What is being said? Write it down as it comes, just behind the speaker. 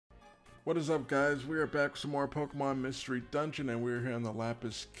What is up, guys? We are back with some more Pokemon Mystery Dungeon, and we're here in the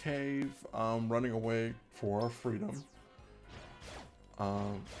Lapis Cave, running away for our freedom.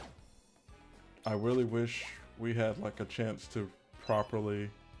 I really wish we had like a chance to properly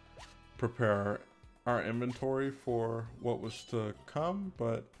prepare our inventory for what was to come,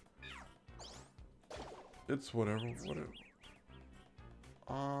 but it's whatever.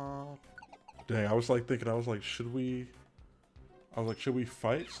 Dang, I was like thinking, should we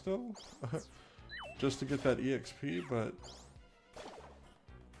fight still? Just to get that EXP, but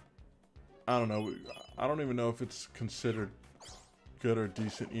I don't know. I don't even know if it's considered good or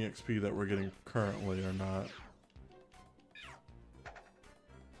decent EXP that we're getting currently or not.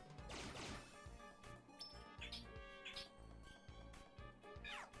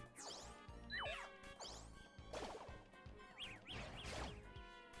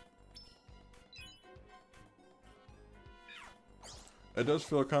 It does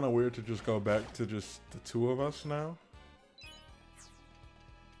feel kind of weird to just go back to just the two of us now.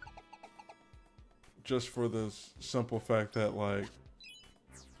 Just for the simple fact that, like,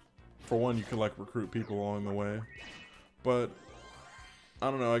 for one, you can, like, recruit people along the way. But, I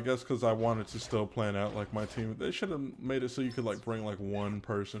don't know, I guess because I wanted to still plan out, like, my team. They should have made it so you could, like, bring, like, one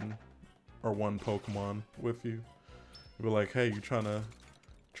person or one Pokemon with you. You'd be like, hey, you trying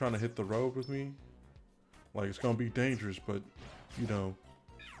to hit the road with me? Like, it's gonna be dangerous, but, you know,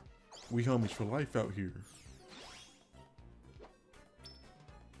 we homies for life out here.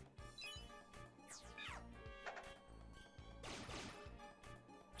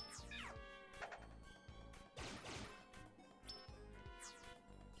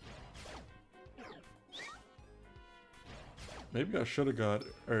 Maybe I should have got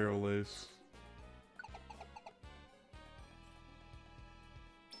Aerial Ace.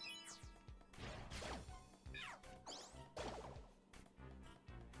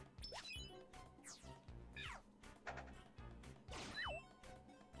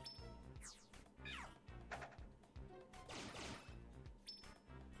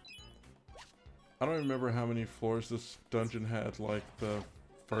 I don't remember how many floors this dungeon had, like, the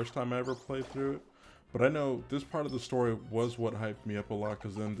first time I ever played through it. But I know this part of the story was what hyped me up a lot,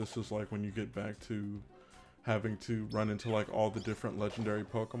 because then this is like when you get back to having to run into, like, all the different legendary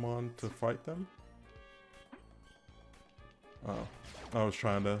Pokemon to fight them. Oh, I was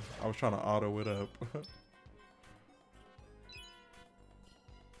trying to auto it up.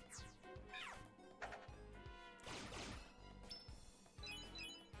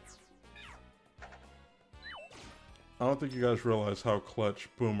 I don't think you guys realize how clutch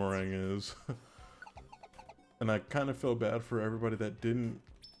Boomerang is. And I kind of feel bad for everybody that didn't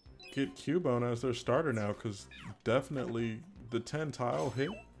get Cubone as their starter now, because definitely the 10 tile hit,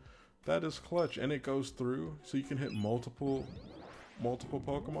 that is clutch, and it goes through, so you can hit multiple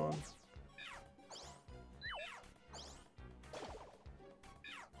Pokemon.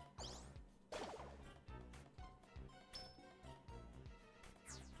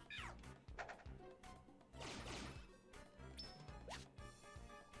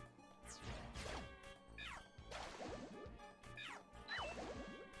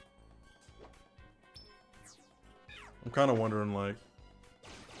 I'm kind of wondering, like,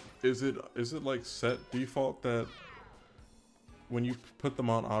 is it like set default that when you put them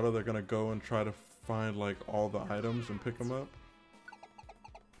on auto, they're gonna go and try to find, like, all the items and pick them up?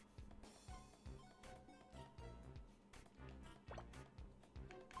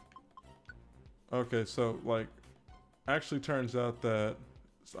 Okay, so, like, actually turns out that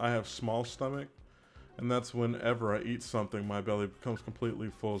I have small stomach, and that's whenever I eat something, my belly becomes completely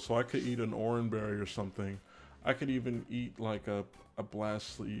full. So I could eat an orange berry or something. I could even eat, like, a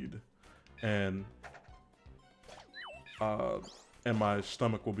blast seed, and my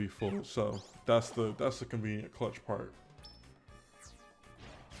stomach will be full. So that's the convenient clutch part.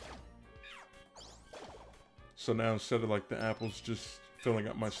 So now, instead of, like, the apples just filling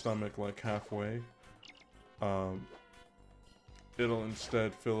up my stomach, like, halfway, it'll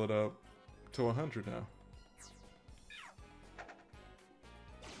instead fill it up to 100 now.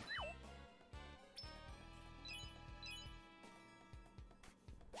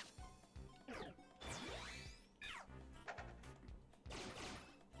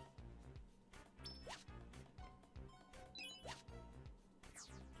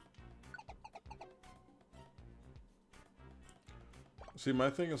 See,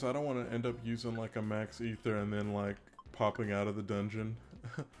 my thing is I don't want to end up using, like, a max ether and then, like, popping out of the dungeon.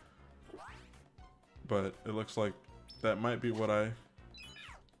 But it looks like that might be what I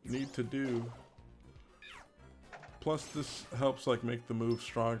need to do. Plus, this helps, like, make the move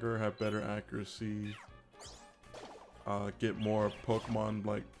stronger, have better accuracy, get more Pokemon,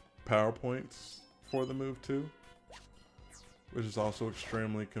 like, power points for the move too, which is also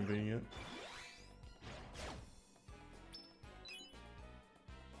extremely convenient.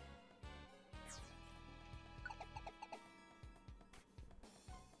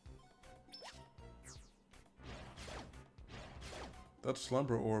 That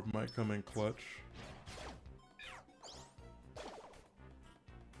Slumber Orb might come in clutch.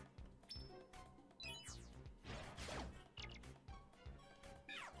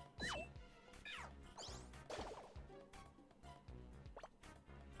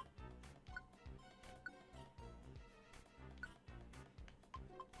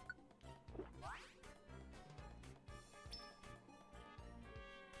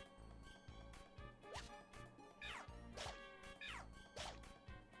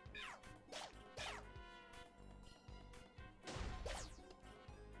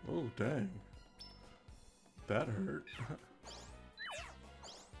 Oh, dang. That hurt.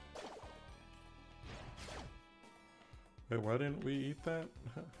 Wait, why didn't we eat that?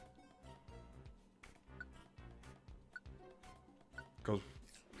 Because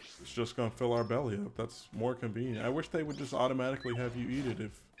it's just gonna fill our belly up. That's more convenient. I wish they would just automatically have you eat it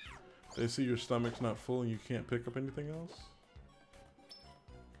if they see your stomach's not full and you can't pick up anything else.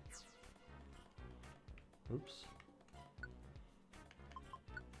 Oops.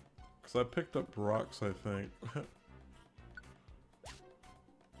 Because I picked up rocks, I think.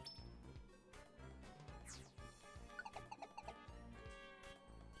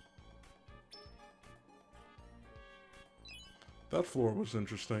 That floor was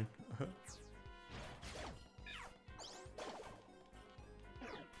interesting.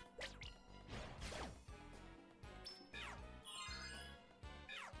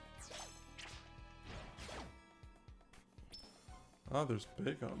 Oh, there's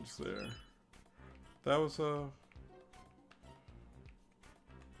bacons there. That was a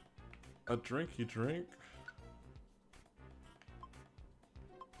drinky drink.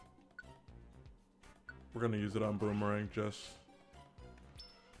 We're gonna use it on Boomerang just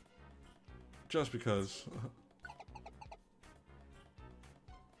because.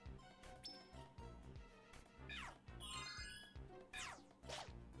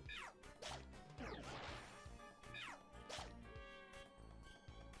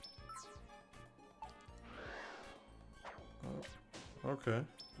 Okay,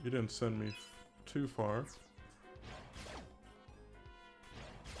 you didn't send me too far.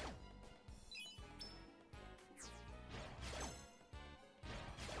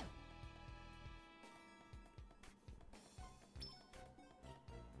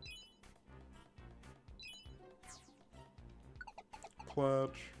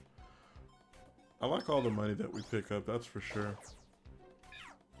 Clutch. I like all the money that we pick up, that's for sure.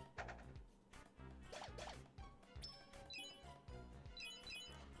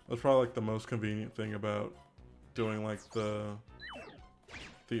 That's probably like the most convenient thing about doing like the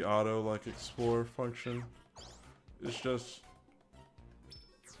auto like explore function. It's just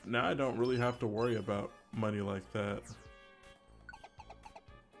now I don't really have to worry about money like that.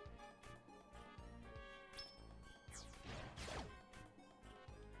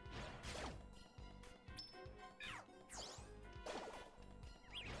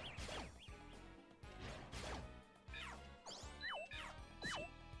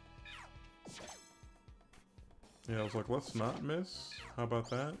 Yeah, I was like, let's not miss. How about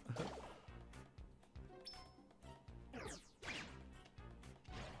that?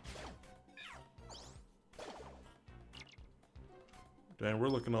 Dang, we're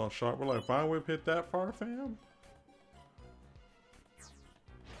looking all sharp. We're like, Vine Whip hit that far, fam?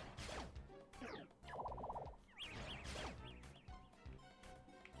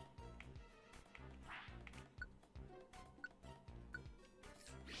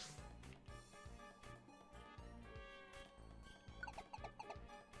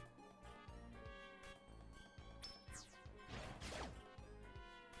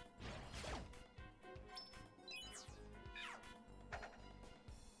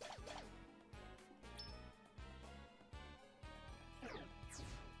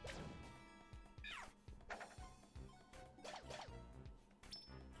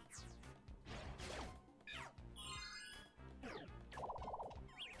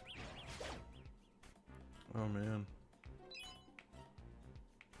 Oh man.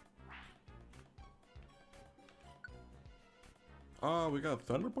 Oh, we got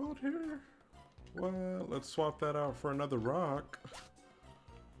Thunderbolt here? Well, let's swap that out for another rock.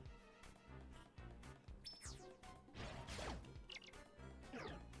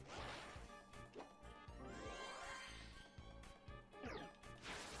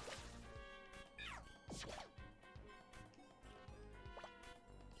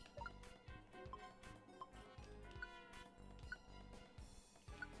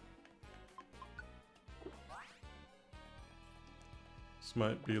 This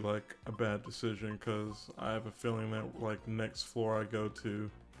might be like a bad decision because I have a feeling that like next floor I go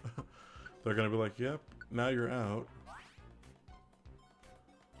to, they're gonna be like, yep, now you're out.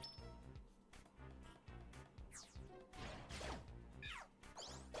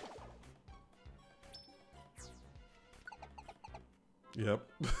 Yep.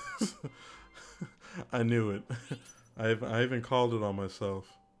 I knew it. I even called it on myself.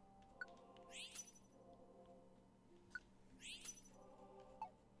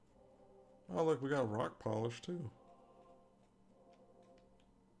 Oh look, we got rock polish too.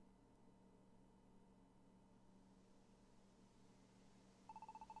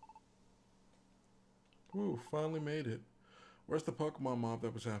 Woo, finally made it. Where's the Pokemon mob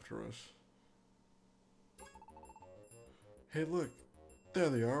that was after us? Hey look, there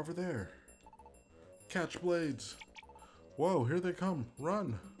they are over there. Catch Blades. Whoa, here they come.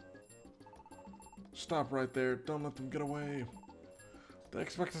 Run. Stop right there. Don't let them get away. They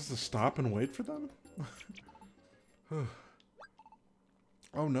expect us to stop and wait for them?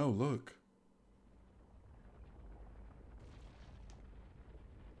 Oh no, look.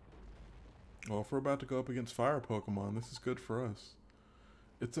 Well, if we're about to go up against fire Pokemon, this is good for us.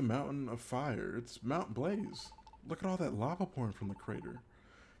 It's a mountain of fire. It's Mount Blaze. Look at all that lava pouring from the crater.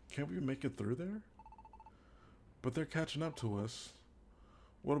 Can't we make it through there? But they're catching up to us.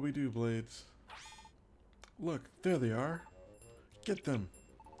 What do we do, Blades? Look, there they are. Get them.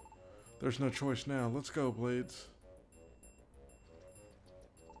 There's no choice now. Let's go, Blades.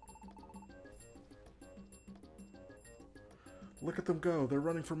 Look at them go. They're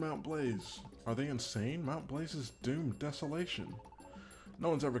running for Mount Blaze. Are they insane? Mount Blaze is doomed desolation. No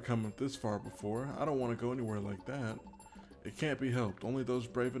one's ever come this far before. I don't want to go anywhere like that. It can't be helped. Only those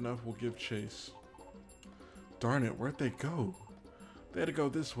brave enough will give chase. Darn it, where'd they go? They had to go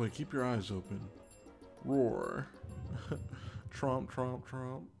this way. Keep your eyes open. Roar. Tromp, tromp,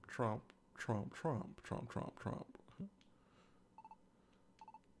 tromp, tromp, tromp, tromp, tromp, tromp, tromp.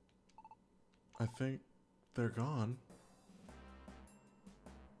 I think they're gone.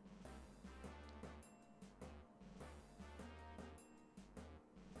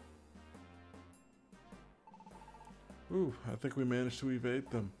 Ooh, I think we managed to evade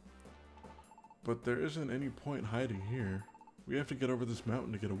them. But there isn't any point hiding here. We have to get over this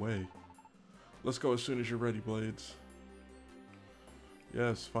mountain to get away. Let's go as soon as you're ready, Blades.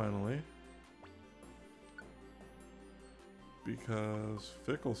 Yes, finally. Because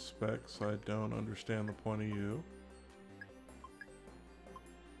Fickle Specs, I don't understand the point of you.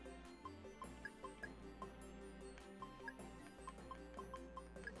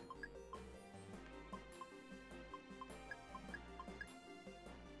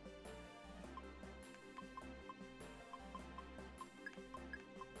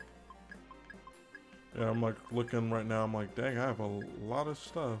 Yeah, I'm like looking right now, I'm like, dang, I have a lot of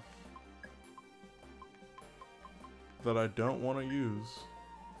stuff that I don't want to use.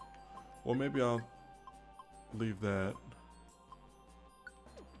 Well, maybe I'll leave that.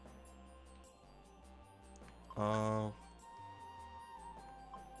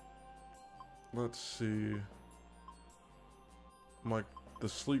 Let's see. Like the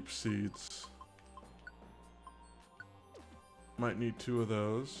sleep seeds. Might need 2 of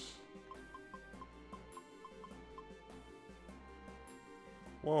those.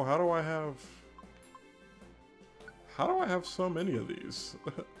 Whoa, how do I have so many of these?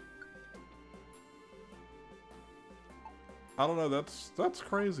 I don't know, that's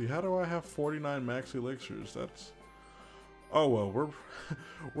crazy. How do I have 49 max elixirs? That's... Oh well,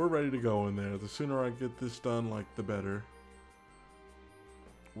 we're ready to go in there. The sooner I get this done, like, the better.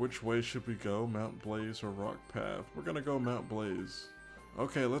 Which way should we go? Mount Blaze or Rock Path? We're gonna go Mount Blaze.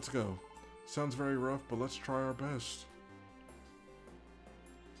 Okay, let's go. Sounds very rough, but let's try our best.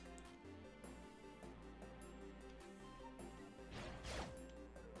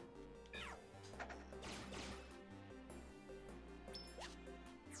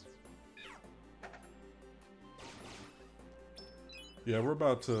 Yeah, we're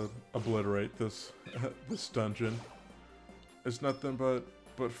about to obliterate this this dungeon. It's nothing but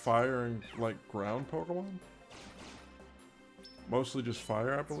fire and like ground Pokemon. Mostly just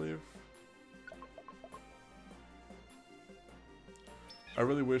fire, I believe. I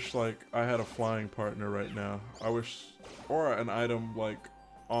really wish like I had a flying partner right now. I wish, or an item like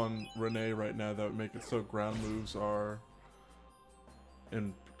on Renee right now that would make it so ground moves are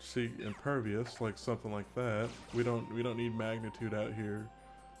impervious, like something like that. We don't need magnitude out here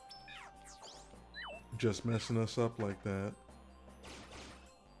just messing us up like that.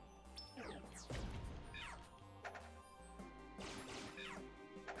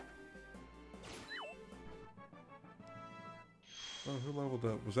 Oh, who leveled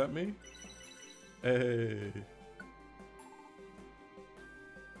up? Was that me? Hey.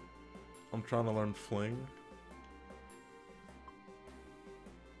 I'm trying to learn fling.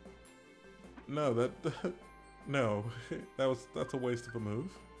 No, no. That's a waste of a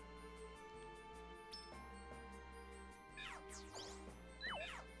move.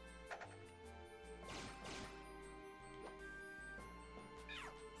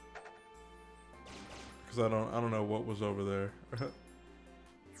 Because I don't know what was over there.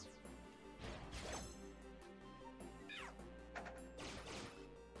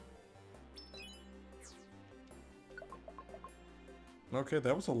 Okay,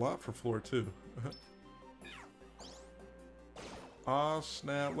 that was a lot for floor 2. Aw,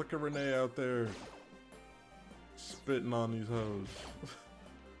 snap. Look at Renee out there. Spitting on these hoes.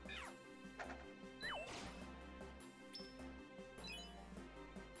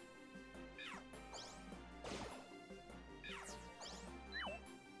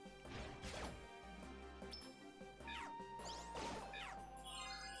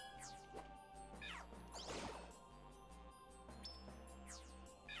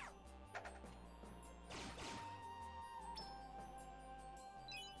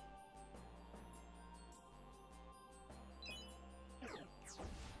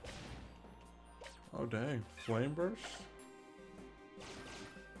 Oh dang, flame burst?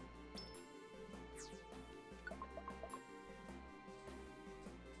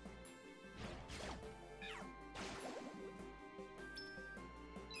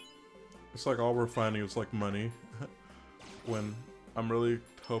 It's like all we're finding is like money when I'm really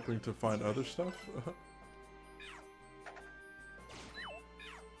hoping to find other stuff.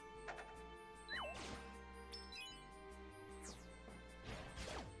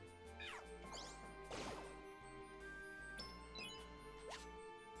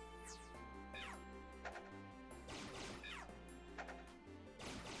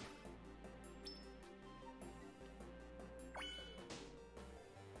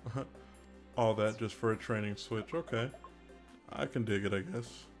 All that just for a training switch. Okay. I can dig it, I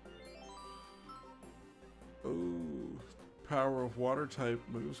guess. Ooh. Power of water type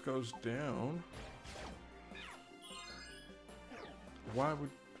moves goes down. Why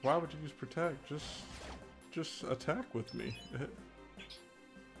would you use protect? Just attack with me.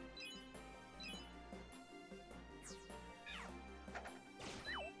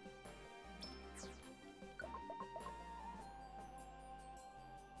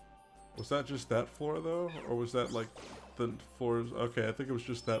 Was that just that floor though? Or was that like the floors? Okay, I think it was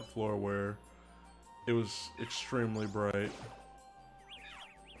just that floor where it was extremely bright.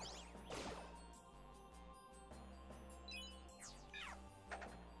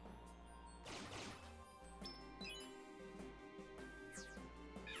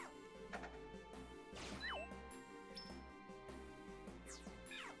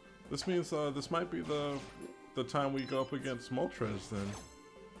 This means this might be the time we go up against Moltres then.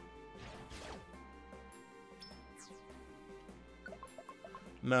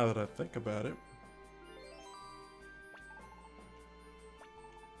 Now that I think about it.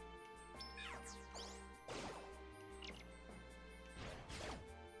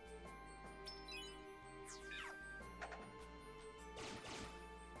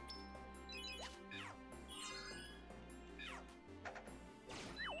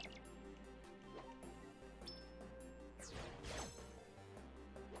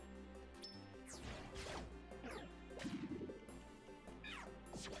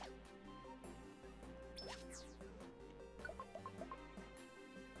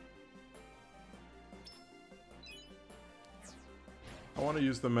 I want to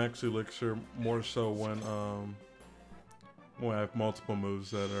use the max elixir more so when I have multiple moves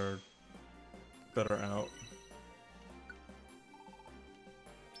that are out.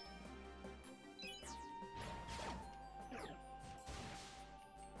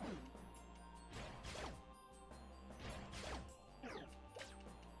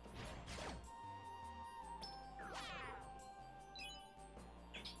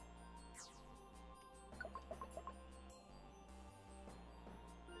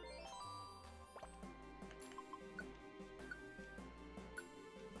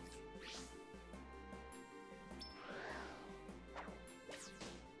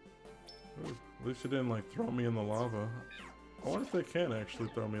 At least it didn't like throw me in the lava. I wonder if they can actually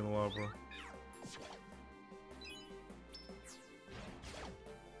throw me in the lava.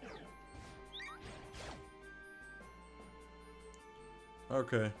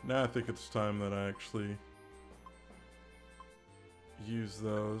 Okay, now I think it's time that I actually use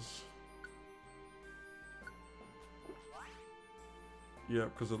those. Yeah,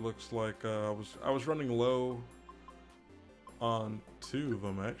 because it looks like I was running low on 2 of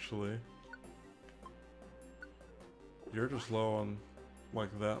them, actually. You're just low on,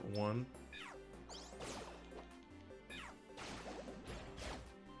 like, that one.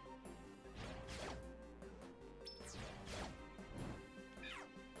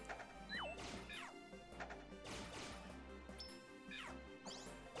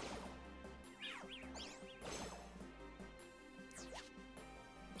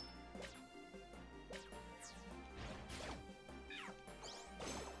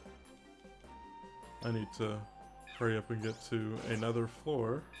 I need to hurry up and get to another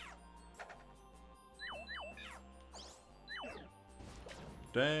floor.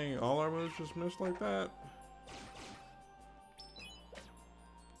 Dang, all our moves just missed like that.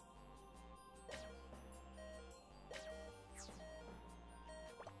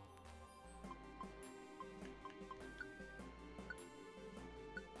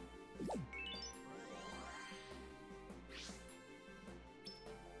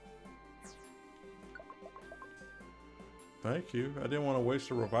 Thank you. I didn't want to waste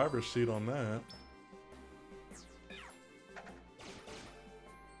a reviver seed on that.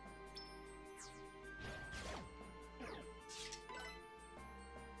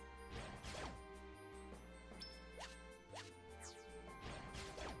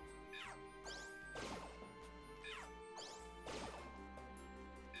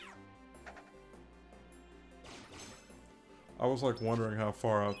 I was like wondering how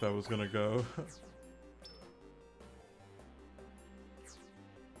far out that was gonna go.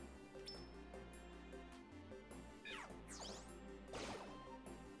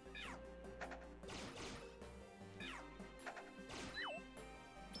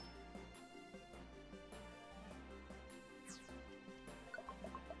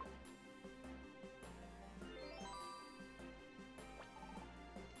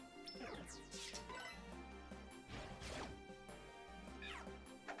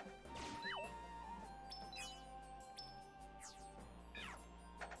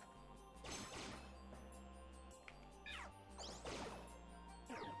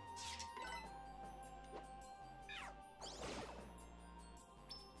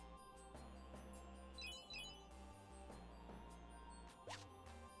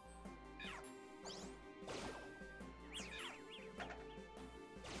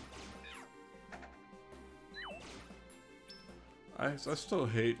 I still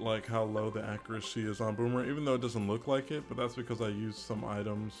hate like how low the accuracy is on Boomer, even though it doesn't look like it, but that's because I used some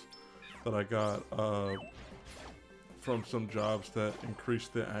items that I got from some jobs that increase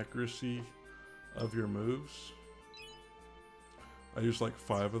the accuracy of your moves. I used like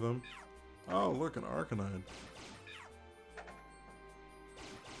 5 of them. Oh, look, an Arcanine.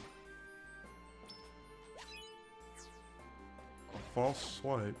 A false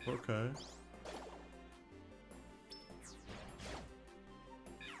swipe, okay.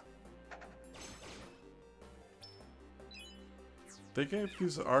 They gave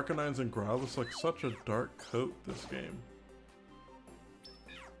these Arcanines and Growlithe like such a dark coat this game.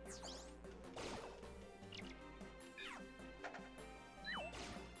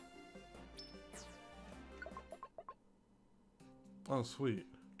 Oh, sweet.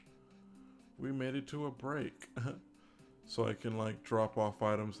 We made it to a break. So I can like drop off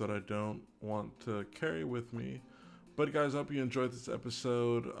items that I don't want to carry with me. But guys, I hope you enjoyed this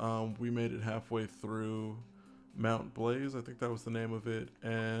episode. We made it halfway through Mount Blaze, I think that was the name of it,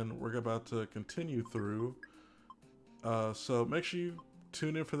 and we're about to continue through. So make sure you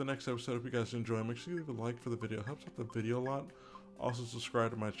tune in for the next episode if you guys enjoy. Make sure you leave a like for the video, helps out the video a lot. Also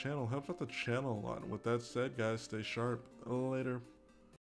subscribe to my channel, helps out the channel a lot. With that said, guys, stay sharp. Later.